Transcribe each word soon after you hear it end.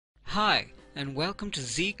Hi, and welcome to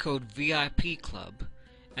Z Code VIP Club,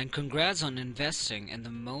 and congrats on investing in the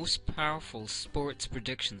most powerful sports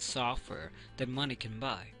prediction software that money can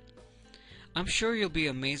buy. I'm sure you'll be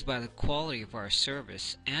amazed by the quality of our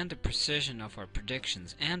service and the precision of our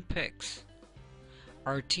predictions and picks.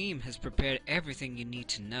 Our team has prepared everything you need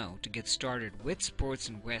to know to get started with sports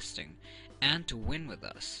investing and to win with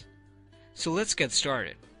us. So let's get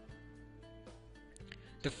started.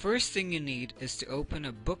 The first thing you need is to open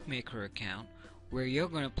a bookmaker account where you're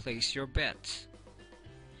going to place your bets.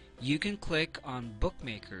 You can click on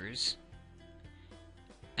Bookmakers,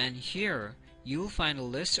 and here you'll find a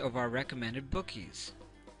list of our recommended bookies.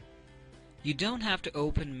 You don't have to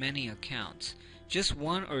open many accounts, just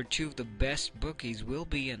one or two of the best bookies will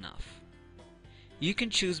be enough. You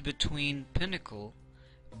can choose between Pinnacle,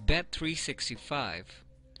 Bet365,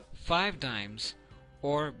 5 Dimes,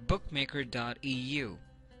 or bookmaker.eu.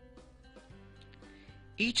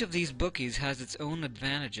 Each of these bookies has its own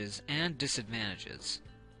advantages and disadvantages.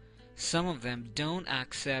 Some of them don't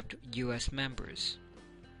accept US members,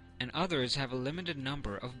 and others have a limited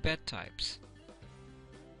number of bet types.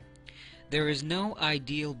 There is no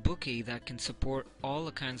ideal bookie that can support all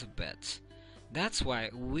the kinds of bets. That's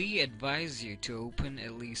why we advise you to open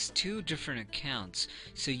at least 2 different accounts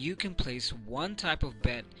so you can place one type of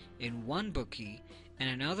bet in one bookie and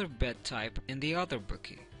another bet type in the other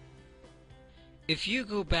bookie. If you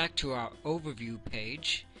go back to our overview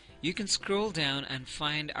page, you can scroll down and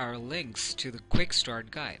find our links to the Quick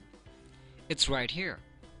Start Guide. It's right here.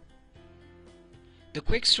 The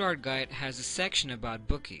Quick Start Guide has a section about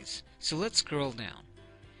bookies, so let's scroll down.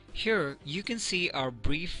 Here you can see our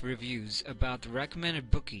brief reviews about the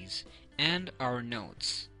recommended bookies and our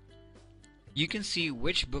notes. You can see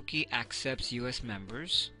which bookie accepts US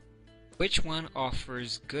members, which one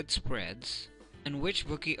offers good spreads, and which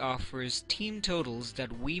bookie offers team totals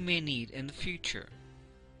that we may need in the future.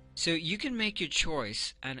 So you can make your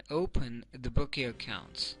choice and open the bookie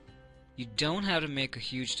accounts. You don't have to make a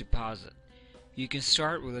huge deposit. You can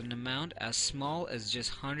start with an amount as small as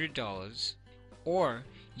just $100, or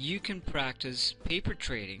you can practice paper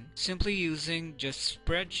trading simply using just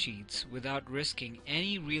spreadsheets without risking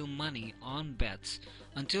any real money on bets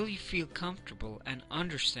until you feel comfortable and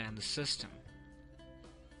understand the system.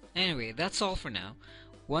 Anyway, that's all for now.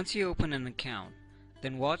 Once you open an account,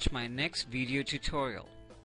 then watch my next video tutorial.